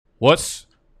What's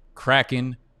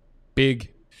cracking,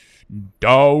 big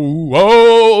dogs?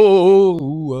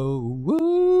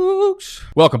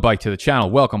 Welcome, Bike, to the channel.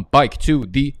 Welcome, Bike, to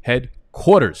the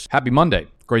headquarters. Happy Monday.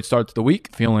 Great start to the week.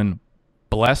 Feeling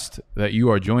blessed that you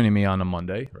are joining me on a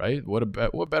Monday, right? What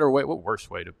better way, what worse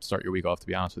way to start your week off, to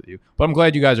be honest with you. But I'm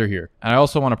glad you guys are here. And I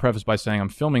also want to preface by saying I'm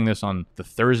filming this on the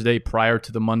Thursday prior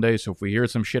to the Monday, so if we hear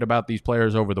some shit about these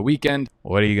players over the weekend,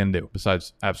 what are you going to do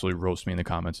besides absolutely roast me in the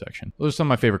comment section? Those are some of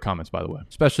my favorite comments, by the way,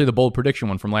 especially the bold prediction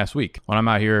one from last week when I'm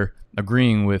out here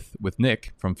agreeing with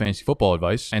Nick from Fantasy Football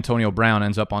Advice. Antonio Brown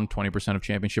ends up on 20% of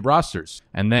championship rosters.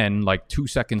 And then, like 2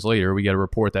 seconds later, we get a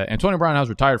report that Antonio Brown has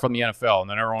retired from the NFL. And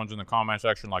then everyone's in the comment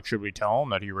section like, should we tell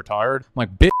him that he retired? I'm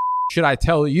like, bitch, should I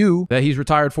tell you that he's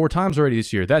retired 4 times already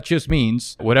this year? That just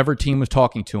means whatever team was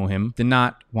talking to him did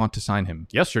not want to sign him.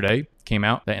 Yesterday came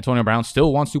out that Antonio Brown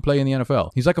still wants to play in the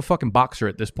NFL. He's like a fucking boxer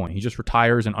at this point. He just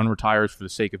retires and unretires for the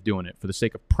sake of doing it, for the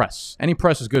sake of press. Any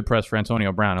press is good press for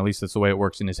Antonio Brown. At least that's the way it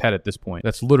works in his head at this point.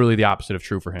 That's literally the opposite of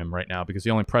true for him right now, because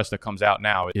the only press that comes out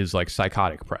now is like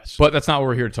psychotic press. But that's not what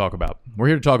we're here to talk about. We're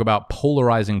here to talk about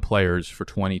polarizing players for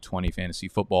 2020 fantasy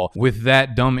football. With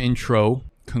that dumb intro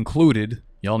concluded,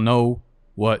 y'all know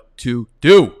what to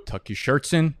do. Tuck your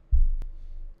shirts in.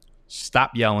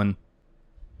 Stop yelling.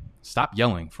 Stop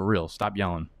yelling, for real. Stop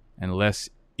yelling. And let's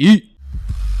eat.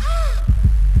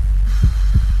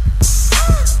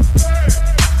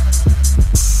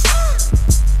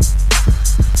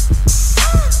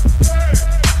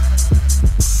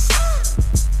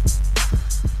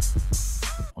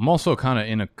 I'm also kind of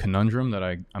in a conundrum that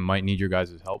I might need your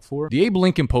guys' help for. The Abe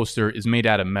Lincoln poster is made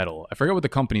out of metal. I forget what the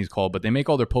company's called, but they make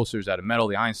all their posters out of metal.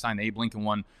 The Einstein, the Abe Lincoln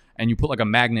one, and you put like a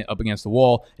magnet up against the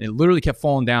wall, and it literally kept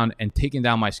falling down and taking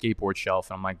down my skateboard shelf.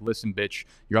 And I'm like, listen, bitch,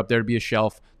 you're up there to be a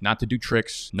shelf, not to do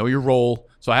tricks. Know your role.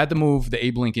 So I had to move the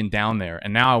Abe Lincoln down there.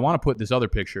 And now I want to put this other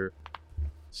picture.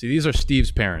 See, these are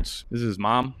Steve's parents. This is his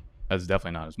mom. That's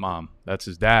definitely not his mom. That's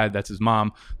his dad. That's his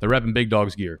mom. They're repping Big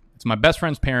Dog's gear. It's my best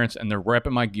friend's parents, and they're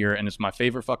repping my gear, and it's my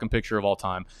favorite fucking picture of all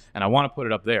time, and I want to put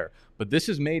it up there. But this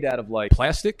is made out of, like,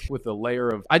 plastic with a layer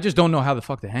of... I just don't know how the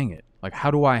fuck to hang it. Like,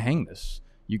 how do I hang this?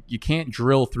 You can't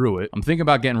drill through it. I'm thinking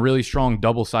about getting really strong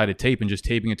double-sided tape and just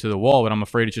taping it to the wall, but I'm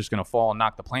afraid it's just going to fall and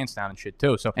knock the plants down and shit,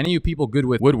 too. So any of you people good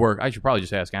with woodwork, I should probably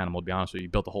just ask Animal, to be honest with you. You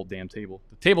built the whole damn table.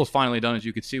 The table's finally done. As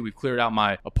you can see, we've cleared out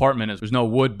my apartment. There's no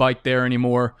wood bike there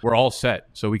anymore. We're all set.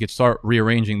 So we could start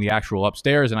rearranging the actual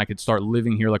upstairs, and I could start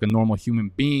living here like a normal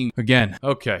human being again.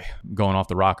 Okay, I'm going off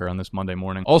the rocker on this Monday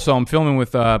morning. Also, I'm filming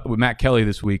with Matt Kelly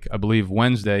this week, I believe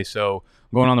Wednesday, so...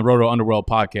 going on the Roto Underworld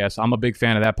podcast. I'm a big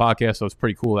fan of that podcast, so it's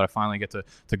pretty cool that I finally get to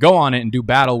go on it and do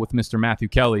battle with Mr. Matthew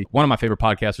Kelly, one of my favorite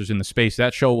podcasters in the space.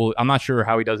 That show will, I'm not sure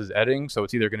how he does his editing, so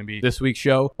it's either going to be this week's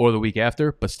show or the week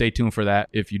after, but stay tuned for that.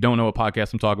 If you don't know what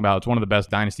podcast I'm talking about, it's one of the best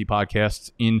Dynasty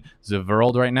podcasts in the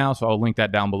world right now, so I'll link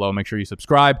that down below. Make sure you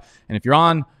subscribe. And if you're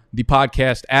on the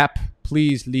podcast app,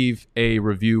 please leave a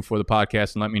review for the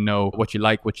podcast and let me know what you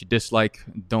like, what you dislike.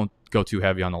 Don't go too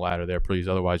heavy on the ladder there, please.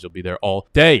 Otherwise, you'll be there all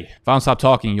day. If I don't stop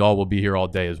talking, y'all will be here all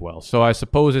day as well. So I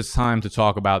suppose it's time to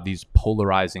talk about these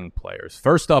polarizing players.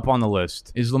 First up on the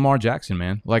list is Lamar Jackson,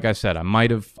 man. Like I said, I might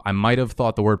have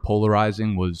thought the word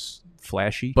polarizing was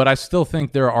flashy, but I still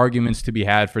think there are arguments to be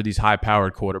had for these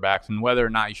high-powered quarterbacks and whether or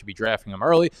not you should be drafting them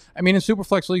early. I mean, in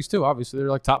Superflex leagues too, obviously they're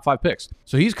like top 5 picks.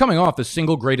 So he's coming off the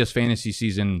single greatest fantasy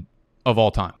season of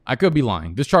all time. I could be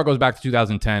lying. This chart goes back to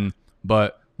 2010,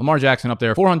 but Lamar Jackson up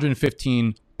there,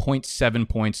 415.7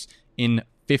 points in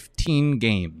 15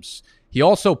 games. He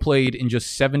also played in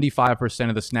just 75%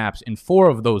 of the snaps in 4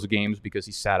 of those games because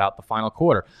he sat out the final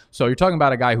quarter. So you're talking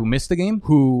about a guy who missed the game,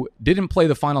 who didn't play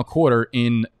the final quarter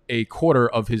in a quarter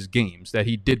of his games that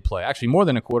he did play. Actually, more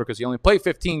than a quarter because he only played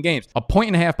 15 games. A point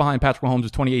and a half behind Patrick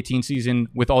Mahomes' 2018 season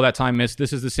with all that time missed.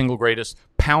 This is the single greatest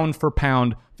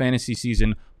pound-for-pound fantasy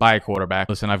season by a quarterback.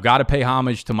 Listen, I've got to pay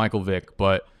homage to Michael Vick,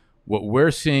 but what we're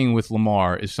seeing with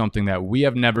Lamar is something that we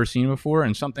have never seen before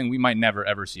and something we might never,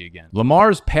 ever see again.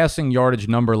 Lamar's passing yardage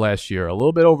number last year, a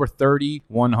little bit over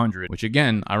 3,100, which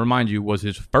again, I remind you, was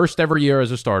his first ever year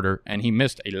as a starter, and he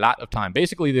missed a lot of time.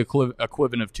 Basically the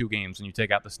equivalent of 2 games when you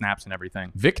take out the snaps and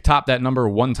everything. Vic topped that number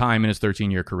 1 time in his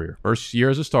 13-year career. First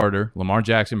year as a starter, Lamar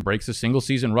Jackson breaks the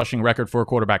single-season rushing record for a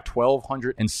quarterback,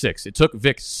 1,206. It took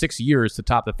Vic 6 years to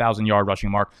top the 1,000-yard rushing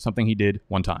mark, something he did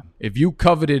 1 time. If you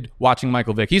coveted watching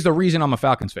Michael Vick, he's the reason I'm a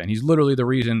Falcons fan. He's literally the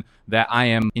reason that I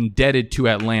am indebted to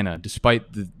Atlanta,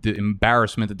 despite the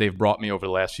embarrassment that they've brought me over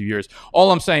the last few years.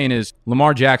 All I'm saying is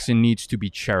Lamar Jackson needs to be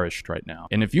cherished right now.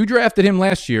 And if you drafted him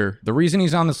last year, the reason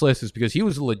he's on this list is because he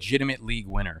was a legitimate league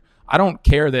winner. I don't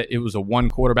care that it was a one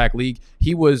quarterback league.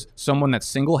 He was someone that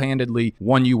single-handedly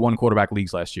won you one quarterback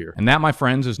leagues last year. And that, my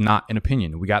friends, is not an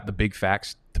opinion. We got the big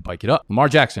facts to bike it up. Lamar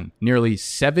Jackson, nearly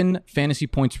 7 fantasy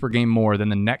points per game more than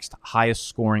the next highest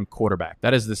scoring quarterback.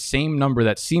 That is the same number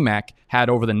that C-Mac had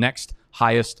over the next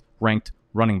highest ranked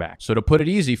running back. So to put it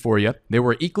easy for you, they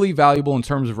were equally valuable in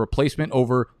terms of replacement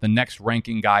over the next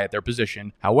ranking guy at their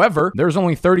position. However, there's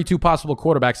only 32 possible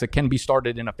quarterbacks that can be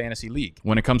started in a fantasy league.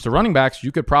 When it comes to running backs,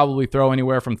 you could probably throw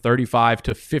anywhere from 35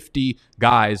 to 50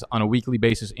 guys on a weekly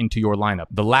basis into your lineup.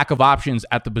 The lack of options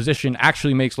at the position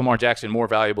actually makes Lamar Jackson more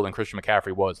valuable than Christian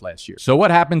McCaffrey was last year. So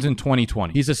what happens in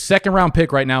 2020? He's a second round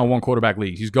pick right now in one quarterback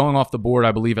leagues. He's going off the board,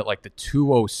 I believe, at like the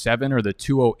 207 or the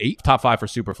 208. Top 5 for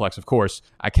Superflex, of course.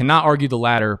 I cannot argue the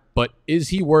latter, but is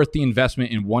he worth the investment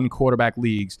in one quarterback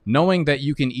leagues, knowing that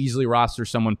you can easily roster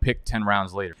someone picked 10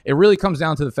 rounds later? It really comes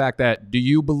down to the fact that, do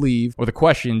you believe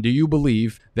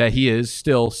that he is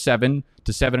still 7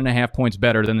 to 7.5 points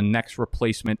better than the next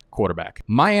replacement quarterback?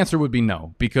 My answer would be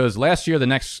no, because last year the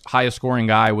next highest scoring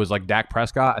guy was like Dak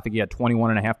Prescott. I think he had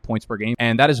 21.5 points per game,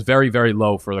 and that is very, very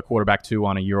low for the quarterback 2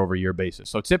 on a year-over-year basis.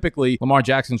 So typically, Lamar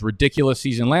Jackson's ridiculous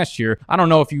season last year, I don't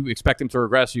know if you expect him to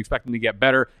regress, you expect him to get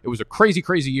better. It was a crazy,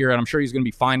 crazy year, and I'm sure he's going to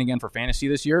be fine again for fantasy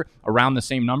this year, around the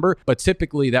same number, but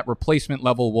typically that replacement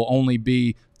level will only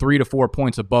be 3 to 4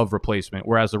 points above replacement,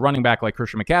 whereas a running back like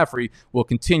Christian McCaffrey will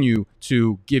continue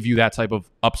to give you that type of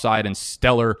upside and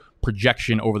stellar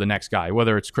projection over the next guy,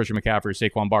 whether it's Christian McCaffrey,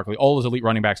 Saquon Barkley. All those elite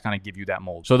running backs kind of give you that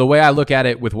mold. So the way I look at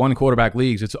it with one quarterback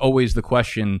leagues, it's always the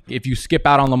question, if you skip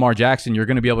out on Lamar Jackson, you're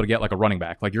going to be able to get like a running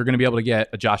back. Like you're going to be able to get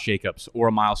a Josh Jacobs or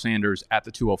a Miles Sanders at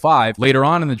the 205. Later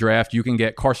on in the draft, you can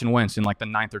get Carson Wentz in like the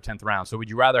 9th or 10th round. So would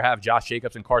you rather have Josh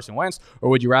Jacobs and Carson Wentz, or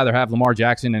would you rather have Lamar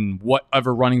Jackson and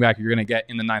whatever running back you're going to get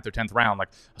in the 9th or 10th round, like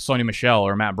Sonny Michel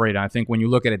or Matt Breida? I think when you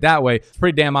look at it that way, it's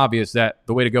pretty damn obvious that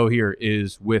the way to go here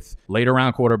is with later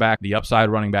round quarterback, the upside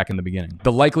running back in the beginning.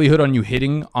 The likelihood on you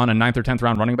hitting on a 9th or 10th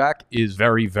round running back is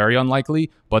very, very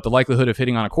unlikely, but the likelihood of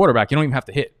hitting on a quarterback, you don't even have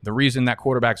to hit. The reason that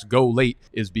quarterbacks go late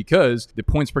is because the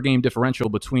points per game differential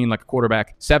between like a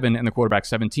quarterback 7 and the quarterback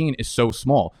 17 is so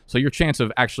small. So your chance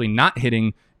of actually not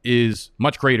hitting is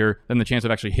much greater than the chance of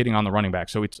actually hitting on the running back.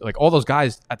 So it's like all those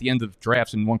guys at the end of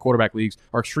drafts in one quarterback leagues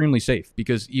are extremely safe,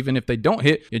 because even if they don't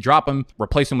hit, you drop them,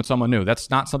 replace them with someone new. That's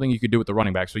not something you could do with the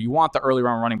running back. So you want the early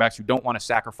round running backs. You don't want to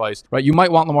sacrifice, right? You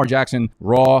might want Lamar Jackson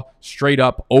raw, straight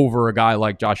up over a guy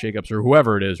like Josh Jacobs or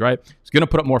whoever it is, right? He's going to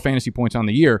put up more fantasy points on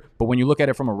the year, but when you look at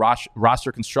it from a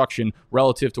roster construction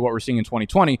relative to what we're seeing in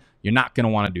 2020, you're not going to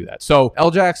want to do that. So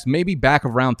LJax, maybe back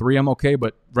of round 3, I'm okay,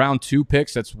 but round 2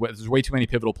 picks, there's way too many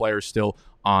pivotal players still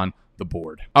on the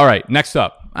board. All right, next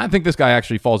up, I think this guy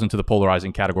actually falls into the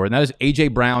polarizing category, and that is A.J.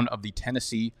 Brown of the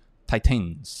Tennessee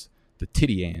Titans, the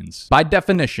Titans. By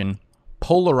definition,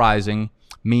 polarizing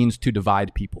means to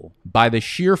divide people. By the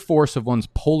sheer force of one's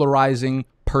polarizing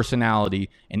personality,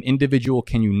 an individual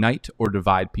can unite or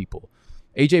divide people.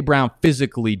 A.J. Brown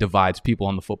physically divides people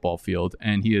on the football field,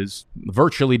 and he is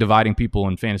virtually dividing people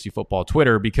in fantasy football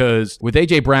Twitter, because with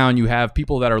A.J. Brown, you have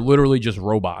people that are literally just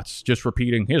robots, just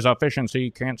repeating, his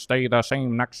efficiency can't stay the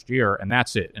same next year, and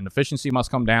that's it. And efficiency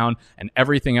must come down, and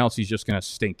everything else he's just going to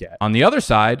stink at. On the other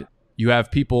side, you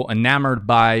have people enamored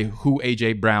by who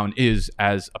A.J. Brown is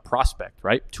as a prospect,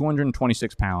 right?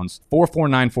 226 pounds,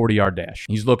 4.49 40-yard dash.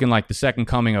 He's looking like the second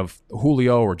coming of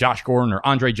Julio or Josh Gordon or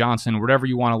Andre Johnson, whatever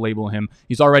you want to label him.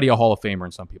 He's already a Hall of Famer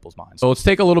in some people's minds. So let's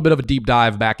take a little bit of a deep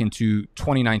dive back into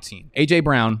 2019. A.J.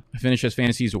 Brown finished as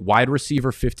fantasy's wide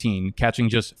receiver 15, catching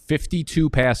just 52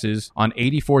 passes on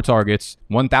 84 targets,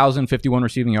 1,051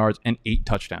 receiving yards, and 8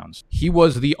 touchdowns. He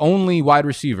was the only wide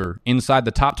receiver inside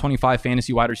the top 25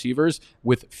 fantasy wide receivers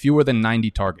with fewer than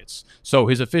 90 targets. So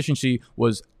his efficiency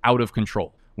was out of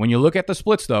control. When you look at the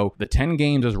splits, though, the 10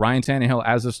 games as Ryan Tannehill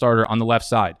as the starter on the left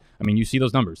side, I mean, you see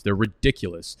those numbers. They're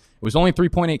ridiculous. It was only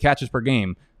 3.8 catches per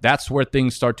game. That's where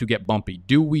things start to get bumpy.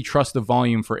 Do we trust the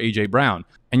volume for A.J. Brown?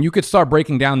 And you could start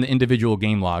breaking down the individual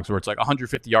game logs where it's like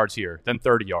 150 yards here, then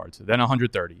 30 yards, then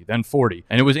 130, then 40.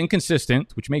 And it was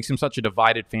inconsistent, which makes him such a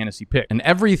divided fantasy pick. And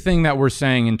everything that we're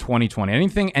saying in 2020,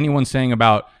 anything anyone's saying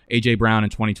about A.J. Brown in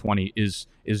 2020 is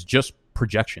just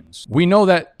projections. We know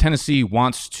that Tennessee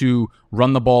wants to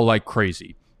run the ball like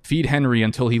crazy. Feed Henry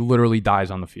until he literally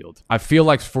dies on the field. I feel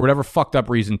like for whatever fucked up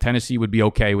reason, Tennessee would be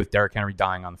okay with Derrick Henry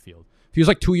dying on the field. If he was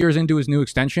like 2 years into his new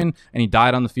extension and he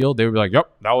died on the field, they would be like,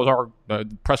 yep, that was our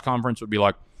press conference would be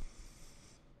like,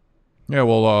 yeah,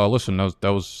 well, listen, that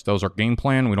was our game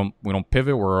plan. We don't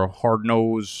pivot. We're a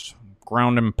hard-nosed,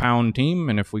 ground and pound team,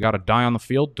 and if we got to die on the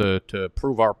field to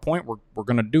prove our point, we're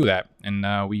going to do that.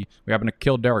 And we happen to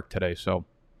kill Derrick today, so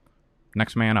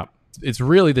next man up. It's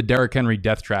really the Derrick Henry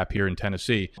death trap here in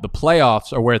Tennessee. The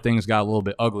playoffs are where things got a little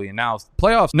bit ugly. And now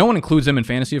playoffs, no one includes them in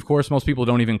fantasy, of course. Most people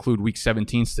don't even include week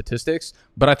 17 statistics.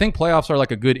 But I think playoffs are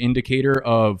like a good indicator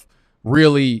of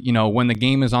really, when the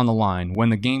game is on the line, when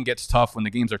the game gets tough, when the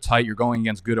games are tight, you're going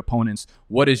against good opponents.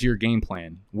 What is your game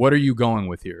plan? What are you going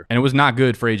with here? And it was not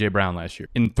good for A.J. Brown last year.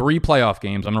 In 3 playoff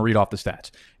games, I'm going to read off the stats.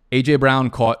 A.J.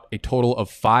 Brown caught a total of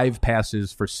 5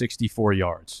 passes for 64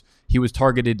 yards. He was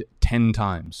targeted 10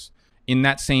 times. In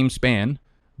that same span,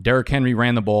 Derrick Henry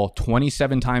ran the ball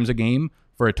 27 times a game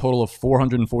for a total of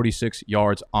 446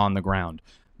 yards on the ground.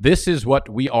 This is what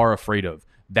we are afraid of.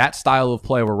 That style of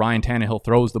play where Ryan Tannehill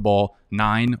throws the ball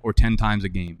 9 or 10 times a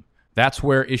game. That's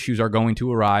where issues are going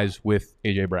to arise with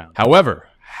A.J. Brown. However,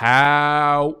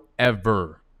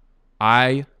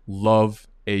 I love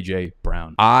A.J.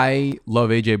 Brown. I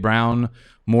love A.J. Brown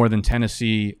more than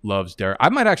Tennessee loves Derrick. I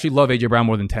might actually love A.J. Brown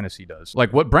more than Tennessee does.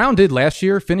 Like what Brown did last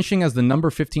year, finishing as the number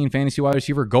 15 fantasy wide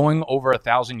receiver, going over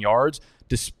 1,000 yards,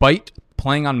 despite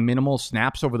playing on minimal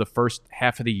snaps over the first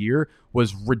half of the year,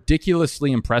 was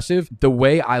ridiculously impressive. The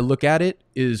way I look at it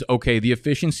is, okay, the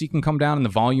efficiency can come down and the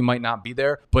volume might not be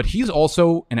there, but he's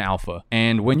also an alpha.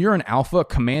 And when you're an alpha,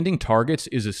 commanding targets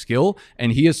is a skill,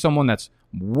 and he is someone that's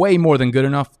way more than good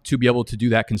enough to be able to do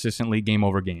that consistently game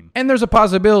over game. And there's a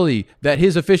possibility that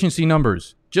his efficiency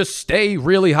numbers just stay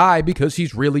really high because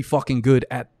he's really fucking good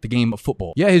at the game of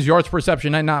football. Yeah, his yards per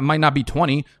reception might not be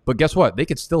 20, but guess what? They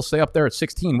could still stay up there at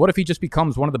 16. What if he just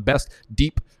becomes one of the best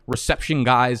deep reception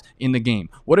guys in the game?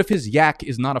 What if his yak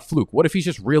is not a fluke? What if he's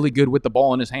just really good with the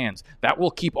ball in his hands? That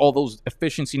will keep all those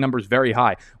efficiency numbers very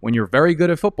high. When you're very good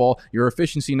at football, your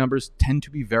efficiency numbers tend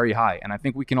to be very high. And I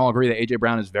think we can all agree that A.J.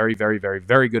 Brown is very, very, very,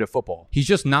 very good at football. He's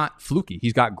just not fluky.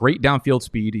 He's got great downfield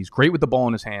speed. He's great with the ball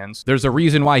in his hands. There's a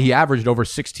reason why he averaged over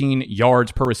 16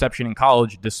 yards per reception in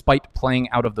college despite playing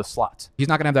out of the slot. He's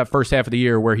not going to have that first half of the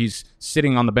year where he's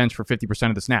sitting on the bench for 50%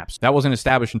 of the snaps. That wasn't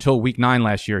established until week 9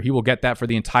 last year. He will get that for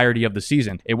the entirety of the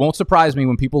season. It won't surprise me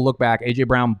when people look back. A.J.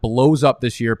 Brown blows up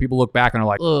this year. People look back and are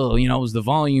like, oh, it was the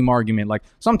volume argument. Like,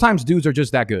 sometimes dudes are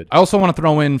just that good. I also want to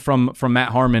throw in from Matt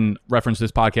Harmon, referenced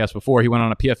this podcast before. He went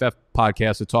on a PFF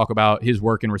podcast to talk about his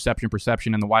work in reception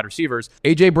perception and the wide receivers.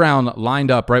 A.J. Brown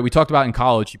lined up, right? We talked about in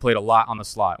college, he played a lot on the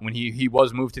slot. When he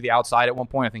was moved to the outside at one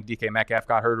point, I think DK Metcalf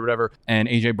got hurt or whatever, and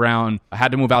A.J. Brown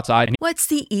had to move outside. What's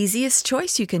the easiest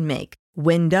choice you can make?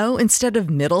 Window instead of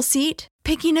middle seat?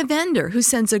 Picking a vendor who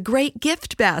sends a great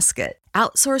gift basket?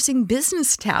 Outsourcing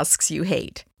business tasks you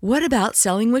hate? What about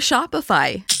selling with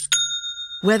Shopify?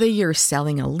 Whether you're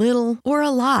selling a little or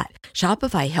a lot,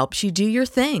 Shopify helps you do your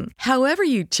thing, however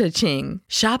you cha-ching.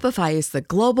 Shopify is the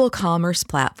global commerce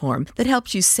platform that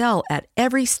helps you sell at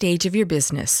every stage of your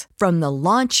business. From the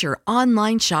launch your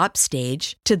online shop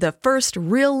stage to the first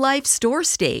real-life store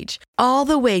stage, all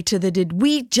the way to the did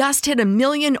we just hit a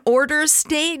million orders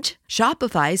stage.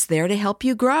 Shopify's there to help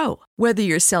you grow. Whether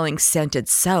you're selling scented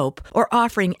soap or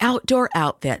offering outdoor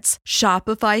outfits,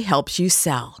 Shopify helps you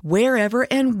sell. Wherever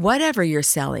and whatever you're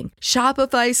selling,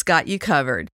 Shopify's got you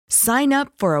covered. Sign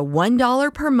up for a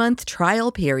 $1 per month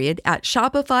trial period at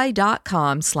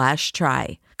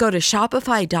shopify.com/try. Go to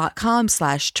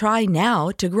shopify.com/try now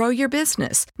to grow your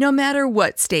business, no matter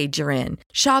what stage you're in.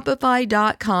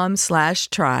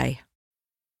 Shopify.com/try.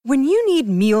 When you need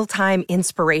mealtime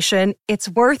inspiration, it's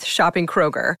worth shopping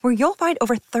Kroger, where you'll find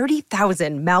over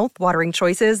 30,000 mouth-watering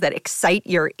choices that excite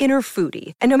your inner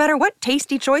foodie. And no matter what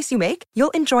tasty choice you make,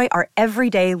 you'll enjoy our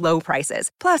everyday low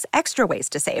prices, plus extra ways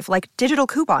to save, like digital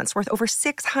coupons worth over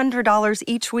 $600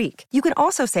 each week. You can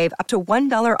also save up to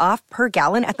 $1 off per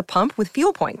gallon at the pump with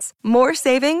fuel points. More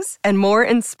savings and more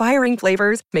inspiring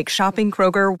flavors make shopping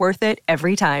Kroger worth it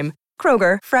every time.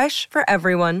 Kroger, fresh for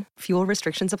everyone. Fuel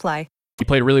restrictions apply. He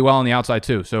played really well on the outside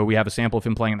too. So we have a sample of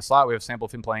him playing in the slot. We have a sample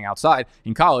of him playing outside.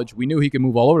 In college, we knew he could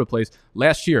move all over the place.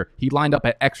 Last year, he lined up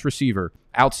at X receiver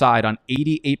outside on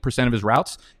 88% of his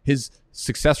routes. His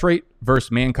success rate versus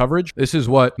man coverage, this is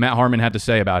what Matt Harmon had to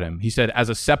say about him. He said, as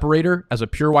a separator, as a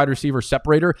pure wide receiver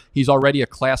separator, he's already a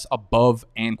class above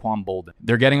Anquan Boldin.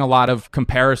 They're getting a lot of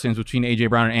comparisons between A.J.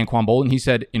 Brown and Anquan Boldin. He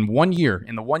said in the 1 year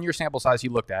sample size he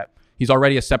looked at, he's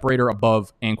already a separator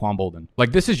above Anquan Boldin.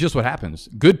 Like, this is just what happens.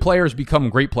 Good players become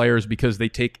great players because they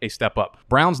take a step up.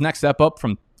 Brown's next step up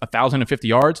from 1,050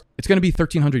 yards, it's going to be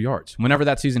 1,300 yards whenever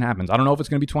that season happens. I don't know if it's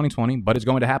going to be 2020, but it's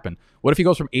going to happen. What if he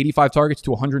goes from 85 targets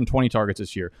to 120 targets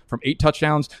this year, from 8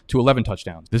 touchdowns to 11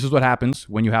 touchdowns? This is what happens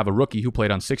when you have a rookie who played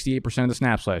on 68% of the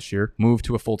snaps last year, move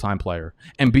to a full-time player,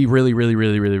 and be really, really,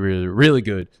 really, really, really, really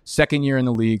good. Second year in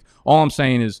the league. All I'm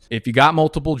saying is, if you got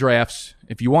multiple drafts,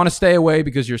 If you want to stay away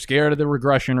because you're scared of the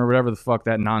regression or whatever the fuck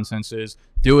that nonsense is,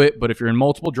 do it. But if you're in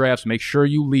multiple drafts, make sure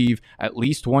you leave at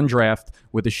least one draft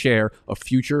with a share of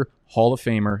future Hall of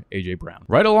Famer A.J. Brown.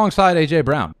 Right alongside A.J.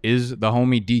 Brown is the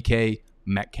homie DK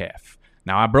Metcalf.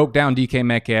 Now, I broke down DK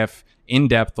Metcalf in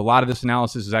depth. A lot of this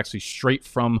analysis is actually straight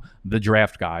from the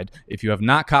draft guide. If you have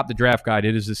not copped the draft guide,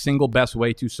 it is the single best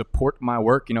way to support my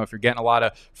work. You know, if you're getting a lot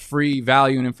of free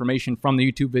value and information from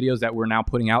the YouTube videos that we're now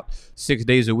putting out 6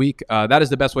 days a week, that is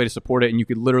the best way to support it. And you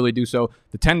could literally do so.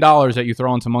 The $10 that you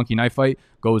throw into Monkey Knife Fight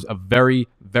goes a very,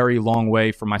 very long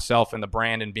way for myself and the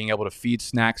brand and being able to feed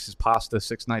Snacks his pasta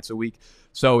 6 nights a week.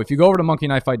 So if you go over to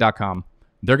monkeyknifefight.com,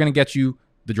 they're going to get you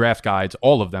the draft guides,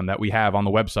 all of them that we have on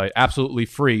the website, absolutely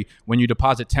free when you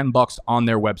deposit $10 on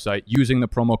their website using the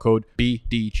promo code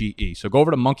BDGE. So go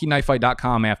over to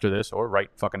monkeyknifefight.com after this, or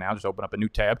right fucking now, just open up a new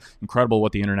tab. Incredible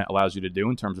what the internet allows you to do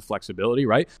in terms of flexibility,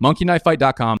 right?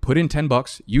 monkeyknifefight.com, put in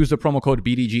 $10, use the promo code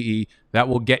BDGE. That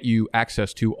will get you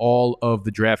access to all of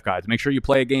the draft guides. Make sure you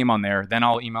play a game on there. Then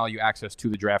I'll email you access to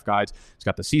the draft guides. It's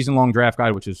got the season-long draft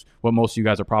guide, which is what most of you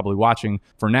guys are probably watching.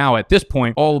 For now, at this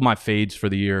point, all of my fades for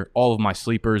the year, all of my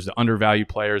sleepers, the undervalued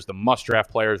players, the must-draft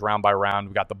players round by round.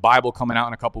 We got the Bible coming out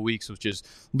in a couple weeks, which is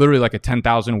literally like a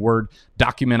 10,000-word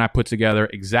document I put together,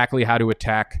 exactly how to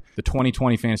attack the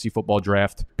 2020 fantasy football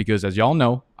draft. Because as y'all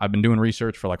know, I've been doing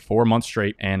research for like 4 months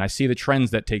straight, and I see the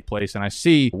trends that take place, and I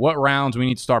see what rounds we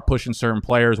need to start pushing certain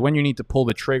players, when you need to pull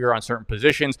the trigger on certain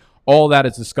positions. All that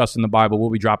is discussed in the Bible.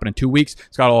 We'll be dropping in 2 weeks.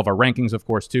 It's got all of our rankings, of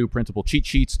course, too, printable cheat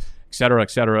sheets, etc.,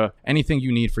 etc. Anything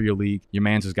you need for your league, your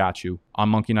man's has got you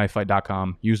on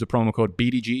monkeyknifefight.com. Use the promo code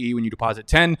BDGE when you deposit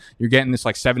 10. You're getting this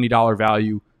like $70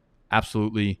 value,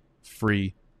 absolutely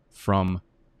free from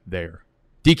there.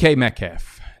 DK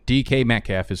Metcalf. DK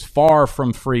Metcalf is far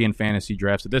from free in fantasy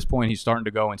drafts. At this point, he's starting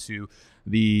to go into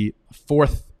the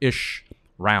 4th-ish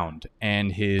round,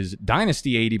 and his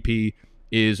dynasty ADP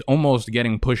is almost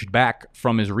getting pushed back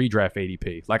from his redraft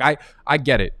ADP. Like, I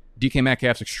get it. DK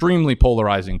Metcalf's extremely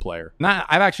polarizing player.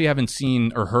 I've actually haven't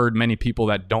seen or heard many people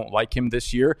that don't like him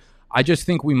this year. I just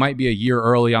think we might be a year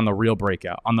early on the real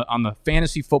breakout. On the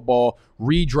fantasy football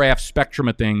redraft spectrum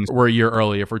of things, we're a year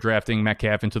early if we're drafting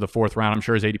Metcalf into the 4th round. I'm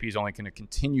sure his ADP is only going to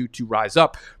continue to rise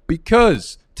up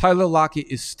because Tyler Lockett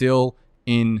is still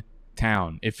in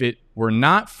town. If it were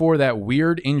not for that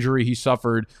weird injury he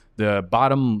suffered, the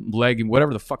bottom leg,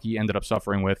 whatever the fuck he ended up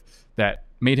suffering with, that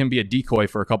made him be a decoy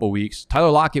for a couple weeks, Tyler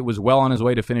Lockett was well on his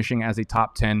way to finishing as a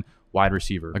top 10 wide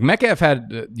receiver. Like, Metcalf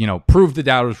had, proved the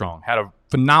doubters wrong, had a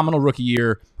phenomenal rookie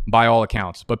year by all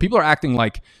accounts, but people are acting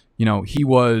like, he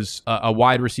was a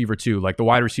wide receiver too, like the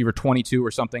wide receiver 22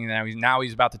 or something, and now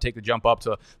he's about to take the jump up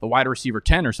to the wide receiver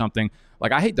 10 or something.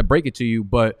 Like, I hate to break it to you,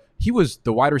 but he was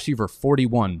the wide receiver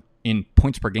 41 in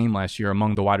points per game last year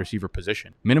among the wide receiver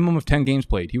position. Minimum of 10 games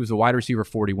played. He was the wide receiver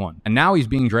 41. And now he's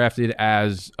being drafted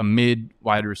as a mid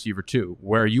wide receiver 2,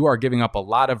 where you are giving up a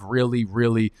lot of really,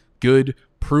 really good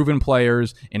proven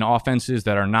players in offenses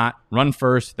that are not run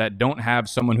first, that don't have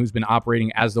someone who's been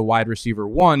operating as the wide receiver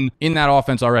 1 in that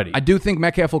offense already. I do think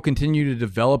Metcalf will continue to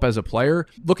develop as a player.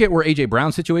 Look at where A.J.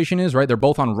 Brown's situation is, right? They're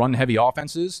both on run-heavy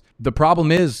offenses. The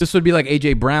problem is this would be like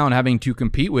A.J. Brown having to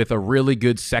compete with a really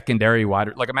good secondary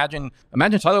wide. Like, imagine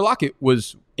Tyler Lockett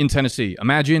was in Tennessee.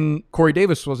 Imagine Corey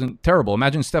Davis wasn't terrible.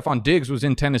 Imagine Stephon Diggs was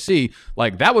in Tennessee.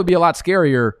 Like, that would be a lot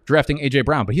scarier drafting A.J.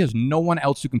 Brown, but he has no one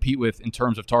else to compete with in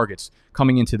terms of targets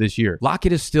coming into this year.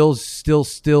 Lockett is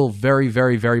still very,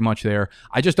 very, very much there.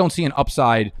 I just don't see an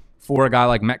upside for a guy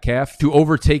like Metcalf to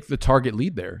overtake the target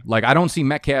lead there. Like, I don't see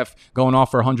Metcalf going off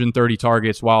for 130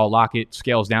 targets while Lockett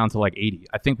scales down to like 80.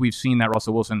 I think we've seen that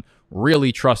Russell Wilson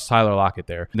really trusts Tyler Lockett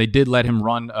there. They did let him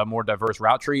run a more diverse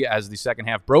route tree as the second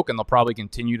half broke, and they'll probably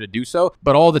continue to do so.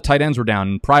 But all the tight ends were down.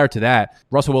 And prior to that,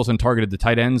 Russell Wilson targeted the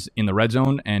tight ends in the red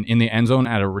zone and in the end zone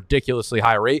at a ridiculously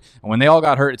high rate. And when they all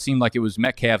got hurt, it seemed like it was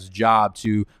Metcalf's job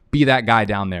to be that guy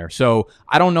down there. So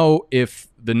I don't know if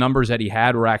the numbers that he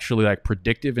had were actually like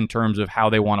predictive in terms of how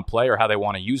they want to play or how they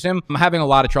want to use him. I'm having a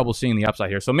lot of trouble seeing the upside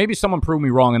here. So maybe someone prove me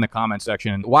wrong in the comment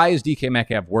section. Why is DK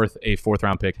Metcalf worth a 4th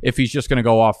round pick if he's just going to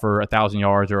go off for 1,000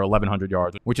 yards or 1,100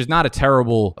 yards, which is not a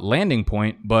terrible landing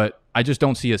point, but I just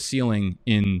don't see a ceiling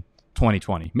in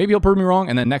 2020. Maybe he'll prove me wrong,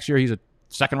 and then next year he's a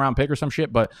 2nd round pick or some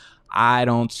shit, but I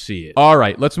don't see it. All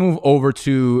right, let's move over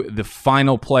to the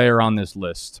final player on this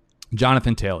list.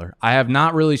 Jonathan Taylor. I have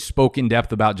not really spoken in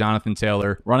depth about Jonathan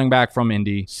Taylor, running back from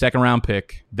Indy, 2nd round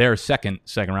pick, their second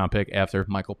round pick after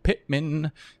Michael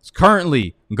Pittman. Is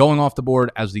currently going off the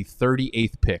board as the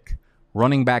 38th pick,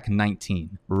 running back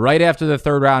 19. Right after the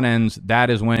 3rd round ends, that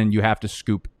is when you have to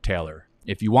scoop Taylor.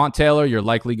 If you want Taylor, you're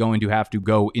likely going to have to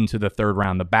go into the third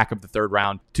round, the back of the third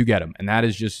round to get him. And that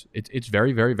is just, it's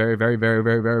very, very, very, very, very,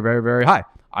 very, very, very, very high.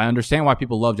 I understand why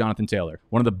people love Jonathan Taylor.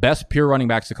 One of the best pure running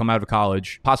backs to come out of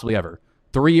college, possibly ever.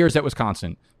 3 years at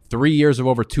Wisconsin, 3 years of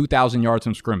over 2,000 yards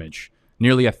from scrimmage,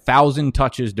 nearly 1,000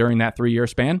 touches during that 3-year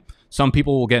span. Some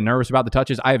people will get nervous about the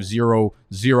touches. I have zero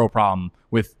problem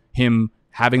with him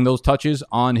having those touches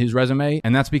on his resume,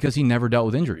 and that's because he never dealt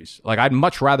with injuries. Like, I'd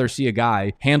much rather see a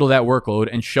guy handle that workload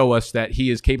and show us that he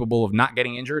is capable of not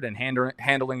getting injured and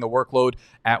handling the workload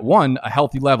at a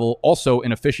healthy level, also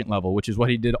an efficient level, which is what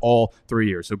he did all 3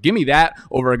 years. So give me that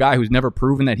over a guy who's never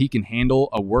proven that he can handle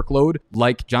a workload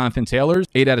like Jonathan Taylor's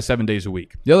 8 out of 7 days a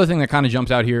week. The other thing that kind of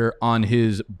jumps out here on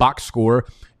his box score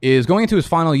is going into his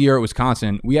final year at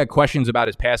Wisconsin, we had questions about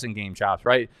his passing game chops,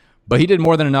 right? But he did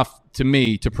more than enough to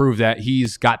me to prove that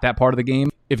he's got that part of the game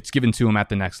if it's given to him at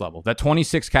the next level. That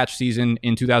 26 catch season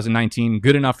in 2019,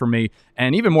 good enough for me.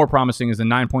 And even more promising is the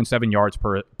 9.7 yards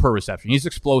per reception. He's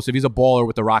explosive. He's a baller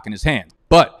with the rock in his hand.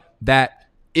 But that,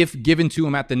 if given to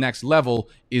him at the next level,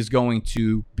 is going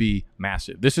to be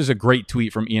massive. This is a great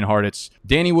tweet from Ian Hartitz.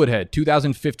 Danny Woodhead,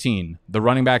 2015, the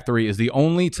running back 3, is the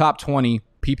only top 20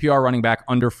 PPR running back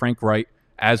under Frank Reich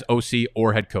as OC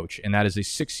or head coach, and that is a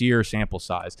 6-year sample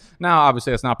size. Now,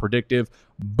 obviously, that's not predictive,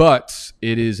 but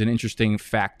it is an interesting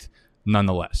fact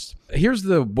nonetheless. Here's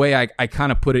the way I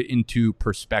kind of put it into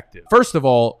perspective. First of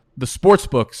all, the sports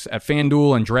books at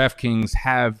FanDuel and DraftKings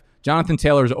have Jonathan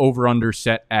Taylor's over-under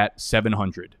set at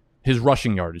 700. His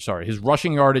rushing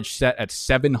yardage set at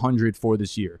 700 for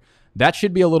this year. That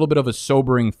should be a little bit of a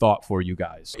sobering thought for you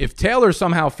guys. If Taylor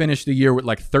somehow finished the year with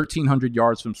like 1,300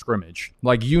 yards from scrimmage,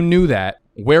 like you knew that,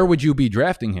 where would you be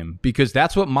drafting him? Because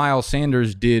that's what Miles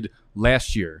Sanders did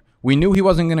last year. We knew he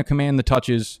wasn't going to command the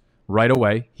touches right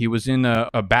away. He was in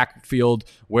a backfield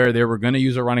where they were going to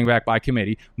use a running back by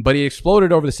committee, but he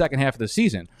exploded over the second half of the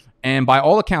season. And by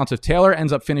all accounts, if Taylor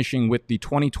ends up finishing with the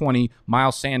 2020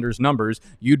 Miles Sanders numbers,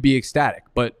 you'd be ecstatic.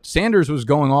 But Sanders was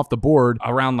going off the board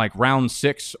around like round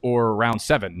 6 or round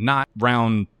 7, not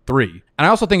round 3. And I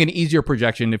also think an easier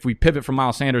projection, if we pivot from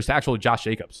Miles Sanders to actual Josh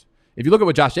Jacobs. If you look at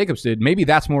what Josh Jacobs did, maybe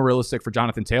that's more realistic for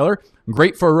Jonathan Taylor.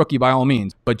 Great for a rookie by all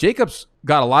means. But Jacobs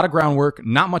got a lot of groundwork,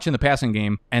 not much in the passing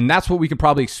game, and that's what we can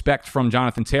probably expect from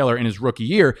Jonathan Taylor in his rookie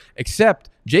year, except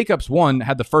Jacobs, 1,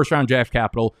 had the first-round draft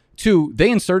capital. 2, they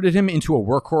inserted him into a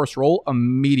workhorse role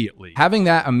immediately. Having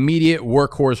that immediate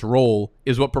workhorse role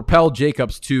is what propelled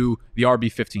Jacobs to the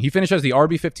RB15. He finished as the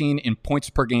RB15 in points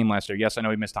per game last year. Yes, I know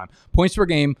he missed time. Points per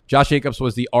game, Josh Jacobs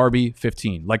was the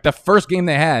RB15. Like the first game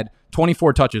they had,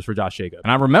 24 touches for Josh Jacobs.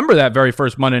 And I remember that very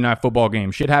first Monday Night Football game.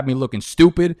 Shit had me looking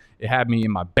stupid. It had me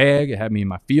in my bag. It had me in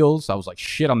my feels. I was like,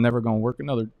 shit, I'm never going to work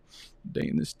another day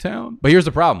in this town. But here's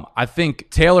the problem. I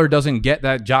think Taylor doesn't get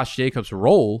that Josh Jacobs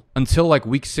role until like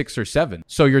week 6 or 7.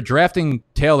 So you're drafting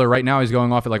Taylor right now. He's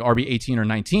going off at like RB 18 or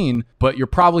 19, but you're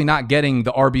probably not getting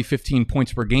the RB 15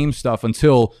 points per game stuff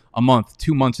until a month,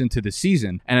 2 months into the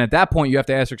season. And at that point, you have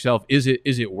to ask yourself, is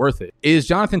it worth it? Is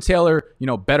Jonathan Taylor,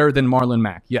 better than Marlon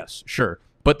Mack? Yes, sure.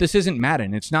 But this isn't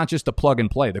Madden. It's not just a plug and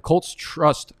play. The Colts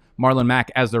trust Marlon Mack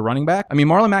as their running back. I mean,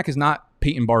 Marlon Mack is not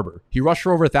Peyton Barber. He rushed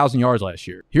for over 1,000 yards last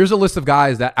year. Here's a list of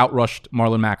guys that outrushed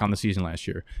Marlon Mack on the season last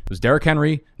year. It was Derrick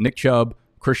Henry, Nick Chubb,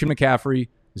 Christian McCaffrey,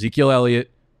 Ezekiel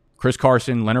Elliott, Chris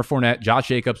Carson, Leonard Fournette, Josh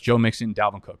Jacobs, Joe Mixon,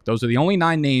 Dalvin Cook. Those are the only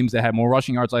 9 names that had more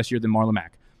rushing yards last year than Marlon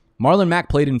Mack. Marlon Mack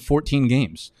played in 14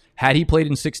 games. Had he played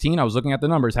in 16, I was looking at the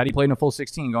numbers. Had he played in a full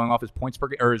 16, going off his points per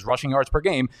or his rushing yards per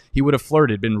game, he would have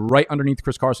flirted, been right underneath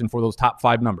Chris Carson for those top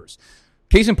 5 numbers.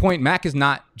 Case in point, Mack is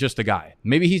not just a guy.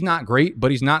 Maybe he's not great,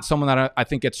 but he's not someone that I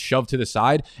think gets shoved to the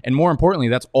side. And more importantly,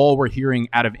 that's all we're hearing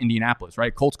out of Indianapolis,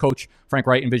 right? Colts coach Frank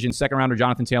Reich envisioned second-rounder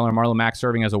Jonathan Taylor and Marlon Mack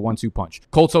serving as a 1-2 punch.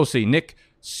 Colts OC Nick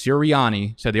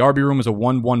Sirianni said the RB room is a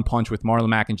 1-1 punch with Marlon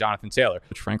Mack and Jonathan Taylor,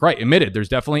 which Frank Reich admitted there's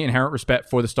definitely inherent respect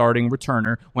for the starting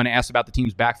returner when asked about the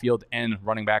team's backfield and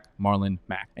running back Marlon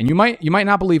Mack. And you might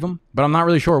not believe him, but I'm not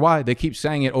really sure why. They keep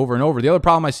saying it over and over. The other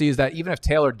problem I see is that even if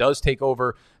Taylor does take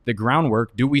over the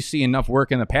groundwork, do we see enough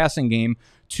work in the passing game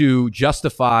to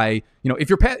justify, if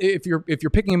you're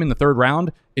picking him in the 3rd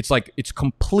round, it's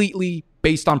completely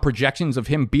based on projections of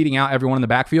him beating out everyone in the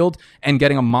backfield and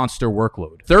getting a monster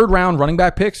workload. 3rd round running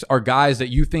back picks are guys that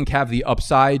you think have the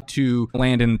upside to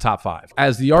land in the top 5.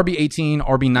 As the RB 18,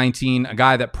 RB 19, a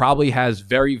guy that probably has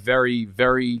very, very,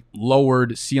 very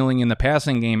lowered ceiling in the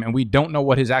passing game, and we don't know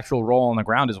what his actual role on the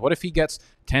ground is. What if he gets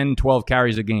 10, 12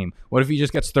 carries a game? What if he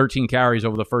just gets 13 carries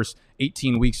over the first 8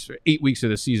 weeks of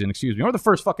the season, or the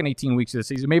first fucking 18 weeks of the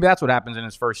season? Maybe that's what happens in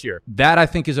his first year. That, I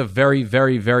think, is a very,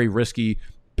 very, very risky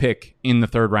pick in the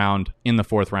 3rd round, in the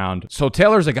 4th round. So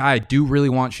Taylor's a guy I do really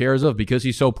want shares of because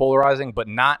he's so polarizing, but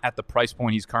not at the price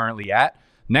point he's currently at.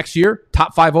 Next year,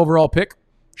 top 5 overall pick,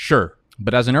 sure.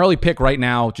 But as an early pick right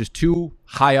now, just too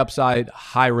high upside,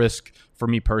 high risk for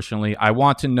me personally. I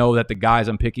want to know that the guys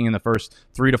I'm picking in the first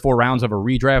 3 to 4 rounds of a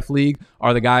redraft league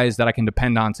are the guys that I can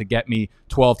depend on to get me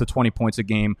 12 to 20 points a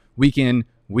game, week in,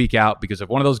 week out. Because if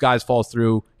one of those guys falls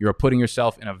through, you're putting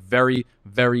yourself in a very,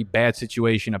 very bad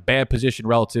situation, a bad position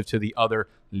relative to the other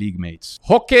league mates.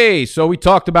 Okay, so we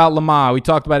talked about Lamar, we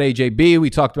talked about AJB, we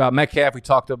talked about Metcalf, we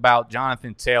talked about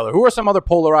Jonathan Taylor. Who are some other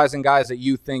polarizing guys that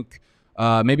you think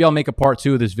maybe I'll make a part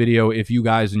 2 of this video if you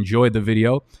guys enjoyed the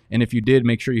video. And if you did,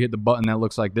 make sure you hit the button that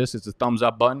looks like this. It's a thumbs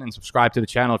up button, and subscribe to the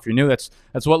channel if you're new. That's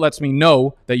what lets me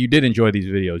know that you did enjoy these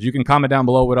videos. You can comment down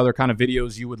below what other kind of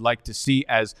videos you would like to see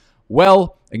as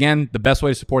well. Again, the best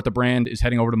way to support the brand is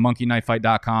heading over to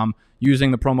monkeyknifefight.com, using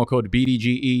the promo code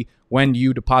BDGE. When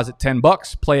you deposit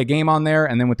 $10, play a game on there,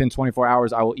 and then within 24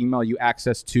 hours, I will email you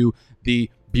access to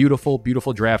the beautiful,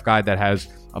 beautiful draft guide that has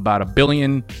about 1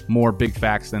 billion more big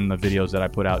facts than the videos that I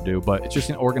put out do. But it's just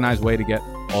an organized way to get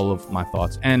all of my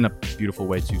thoughts and a beautiful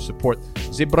way to support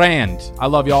the brand. I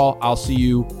love y'all. I'll see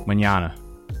you mañana.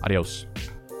 Adios.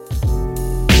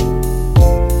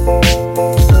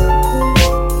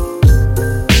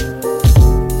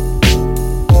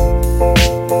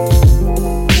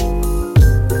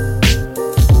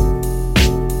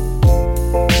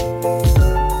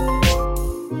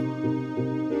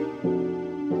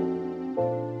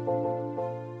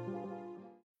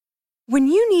 When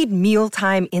you need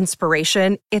mealtime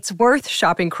inspiration, it's worth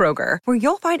shopping Kroger, where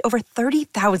you'll find over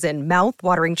 30,000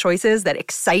 mouth-watering choices that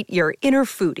excite your inner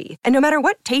foodie. And no matter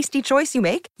what tasty choice you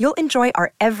make, you'll enjoy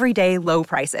our everyday low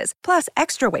prices, plus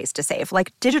extra ways to save,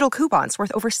 like digital coupons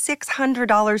worth over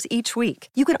 $600 each week.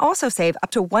 You can also save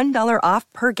up to $1 off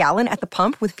per gallon at the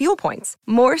pump with fuel points.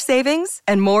 More savings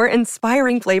and more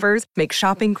inspiring flavors make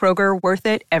shopping Kroger worth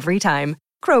it every time.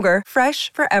 Kroger,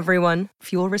 fresh for everyone.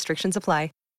 Fuel restrictions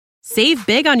apply. Save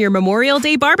big on your Memorial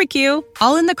Day barbecue,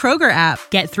 all in the Kroger app.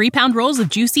 Get 3-pound rolls of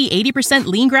juicy 80%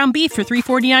 lean ground beef for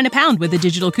 $3.49 a pound with a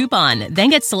digital coupon. Then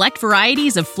get select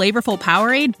varieties of flavorful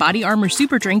Powerade, Body Armor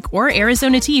Super Drink, or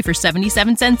Arizona tea for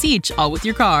 77 cents each, all with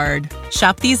your card.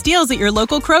 Shop these deals at your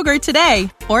local Kroger today,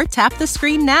 or tap the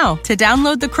screen now to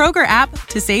download the Kroger app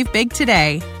to save big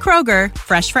today. Kroger,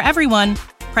 fresh for everyone.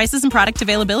 Prices and product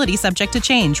availability subject to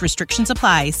change. Restrictions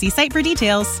apply. See site for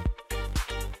details.